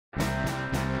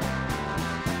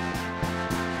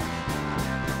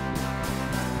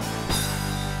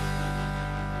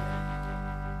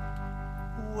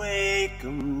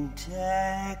Wacom,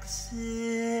 Texas.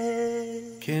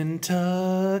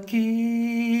 Kentucky.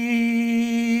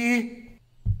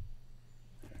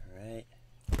 Alright.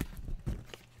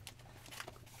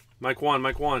 Mic 1,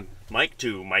 mic 1. Mic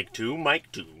 2, mic 2,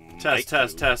 mic 2. Test,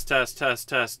 test, test, test, test,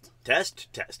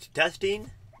 test. Testing?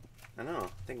 I don't know.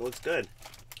 I think it looks good.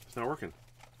 It's not working.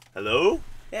 Hello?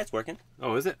 Yeah, it's working.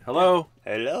 Oh, is it? Hello?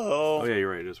 Hello? Oh, yeah,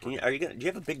 you're right. It is working. Do you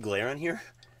have a big glare on here?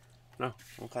 No.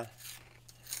 Okay.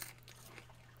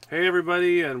 Hey,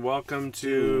 everybody, and welcome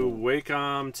to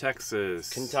Wacom, Texas.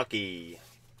 Kentucky.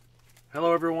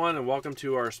 Hello, everyone, and welcome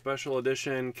to our special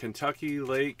edition Kentucky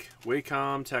Lake,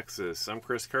 Wacom, Texas. I'm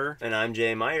Chris Kerr. And I'm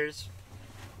Jay Meyers.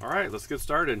 All right, let's get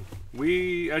started.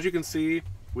 As you can see,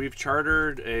 we've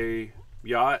chartered a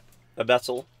yacht. A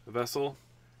vessel.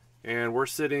 And we're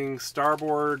sitting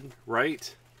starboard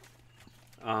right.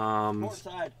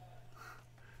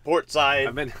 Port side.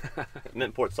 I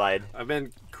meant port side. I've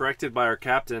been corrected by our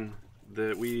captain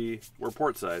that we're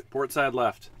port side. Port side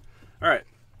left. All right,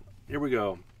 here we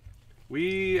go.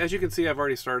 As you can see, I've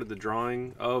already started the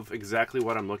drawing of exactly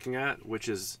what I'm looking at, which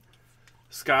is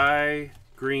sky,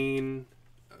 green,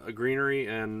 greenery,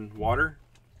 and water.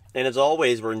 And as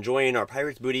always, we're enjoying our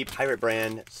Pirate's Booty Pirate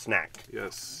brand snack.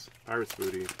 Yes, Pirate's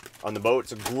Booty. On the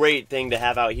boat, it's a great thing to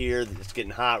have out here. It's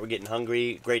getting hot, we're getting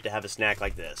hungry. Great to have a snack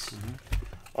like this. Mm-hmm.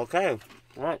 Okay.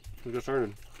 All right, let's get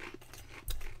started.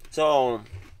 So,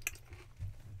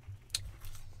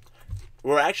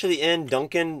 we're actually in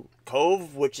Duncan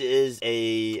Cove, which is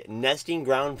a nesting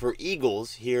ground for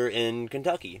eagles here in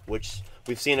Kentucky, which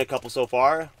we've seen a couple so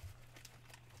far.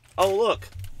 Oh, look.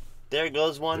 There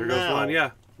goes one now. There goes one, yeah.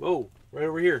 Whoa, right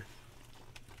over here.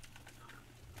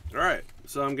 All right,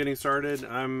 so I'm getting started.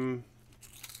 I'm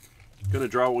going to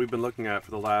draw what we've been looking at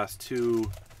for the last 2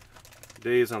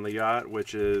 days on the yacht,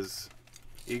 which is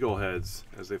eagle heads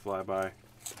as they fly by.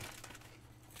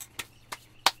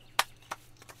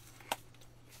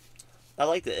 I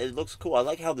like that. It looks cool. I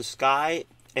like how the sky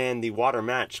and the water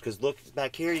match, because look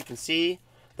back here, you can see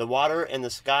the water and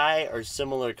the sky are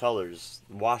similar colors.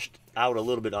 Washed out a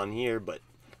little bit on here, but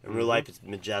in real life it's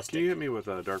majestic. Can you hit me with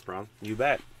a dark brown? You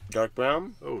bet. Dark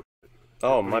brown? Oh.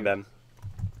 Oh, my bad.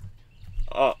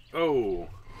 Oh. Oh.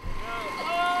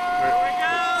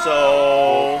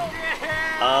 So,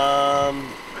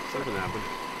 something happened.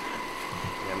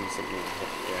 Yeah,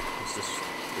 let's just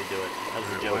redo it. That was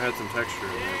a Well, joke. I had some texture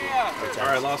in there. But... All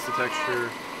right, I lost the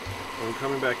texture. I'm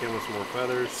coming back in with some more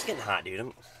feathers. It's getting hot, dude.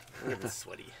 I'm getting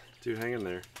sweaty. Dude, hang in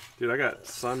there. Dude, I got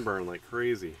sunburn like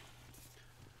crazy.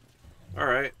 All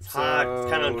right, it's hot.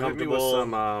 It's kind of uncomfortable. Hit me with some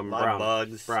brown. Of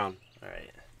bugs. Brown. All right.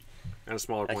 And a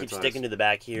smaller point size. I keep sticking to the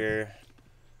back here.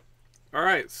 All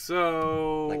right,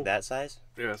 so... Like that size?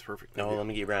 Yeah, that's perfect. No, let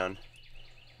me get brown.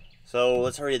 So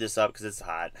let's hurry this up because it's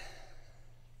hot.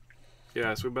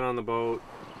 Yeah, so we've been on the boat.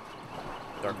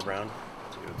 Darker brown?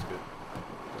 Yeah, that's good.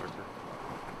 Darker.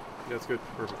 Yeah, that's good.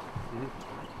 Perfect.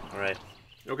 Mm-hmm. All right.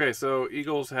 Okay, so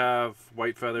eagles have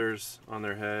white feathers on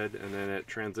their head, and then it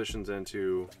transitions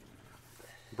into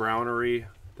brownery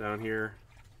down here.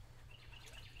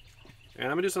 And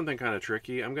I'm going to do something kind of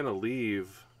tricky. I'm going to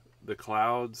leave the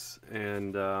clouds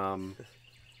and the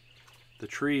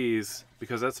trees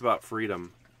because that's about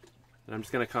freedom. And I'm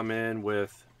just going to come in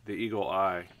with the eagle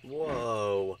eye.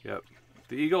 Whoa. Yep.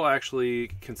 The eagle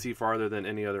actually can see farther than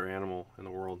any other animal in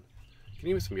the world. Can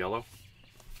you give me some yellow?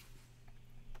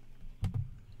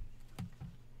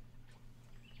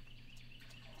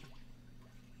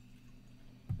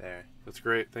 There. That's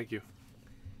great. Thank you.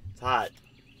 It's hot.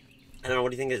 I don't know. What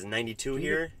do you think it is? 92 Can you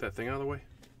here? get that thing out of the way?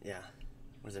 Yeah.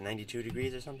 Was it 92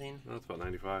 degrees or something? No, it's about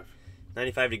 95.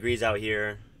 95 degrees out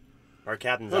here. Our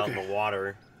captain's out in the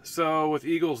water. So with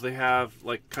eagles, they have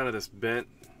like kind of this bent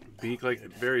beak, like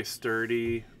very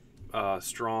sturdy,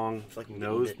 strong like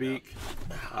nose beak.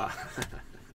 Hang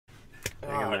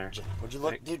in there. Would you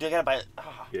look, dude? I got bite.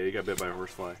 Yeah, you got bit by a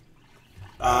horsefly.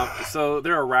 So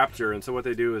they're a raptor, and so what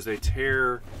they do is they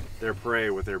tear their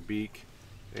prey with their beak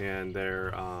and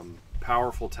their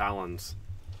powerful talons.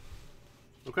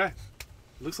 Okay,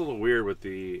 it looks a little weird with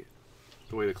the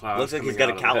way the clouds. Looks like he's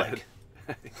got a cowlick.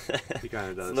 He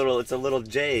kind of does. It's a little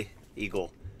J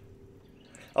eagle.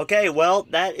 Okay, well,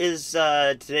 that is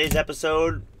today's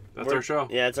episode. That's our show.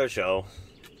 Yeah, it's our show.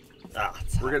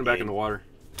 We're getting back in the water.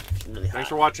 It's really hot. Thanks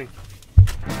for watching.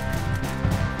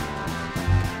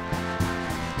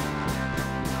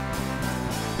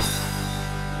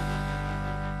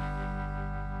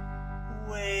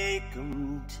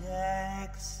 Wacom,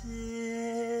 Texas.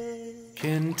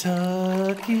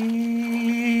 Kentucky.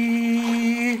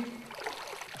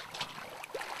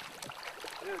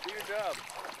 Do your job.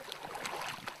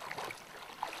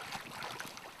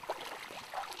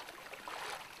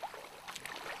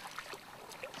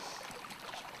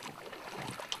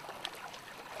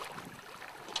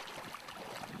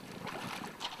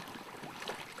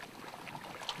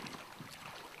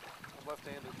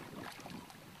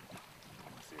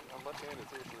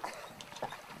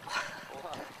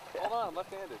 I'm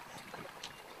left-handed.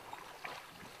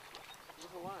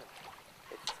 Where's the line?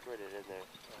 It's squirted in there.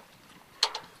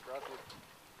 Gracias.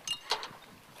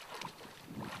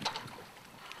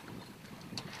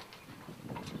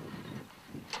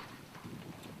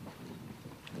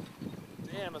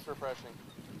 Damn, that's refreshing.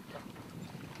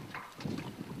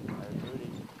 Alright, booty.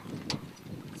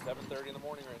 7:30 in the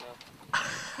morning right now.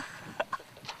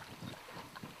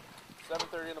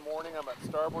 7:30 in the morning, I'm at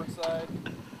starboard side.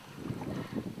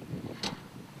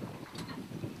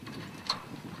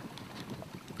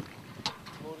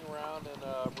 Floating around in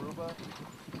Aruba.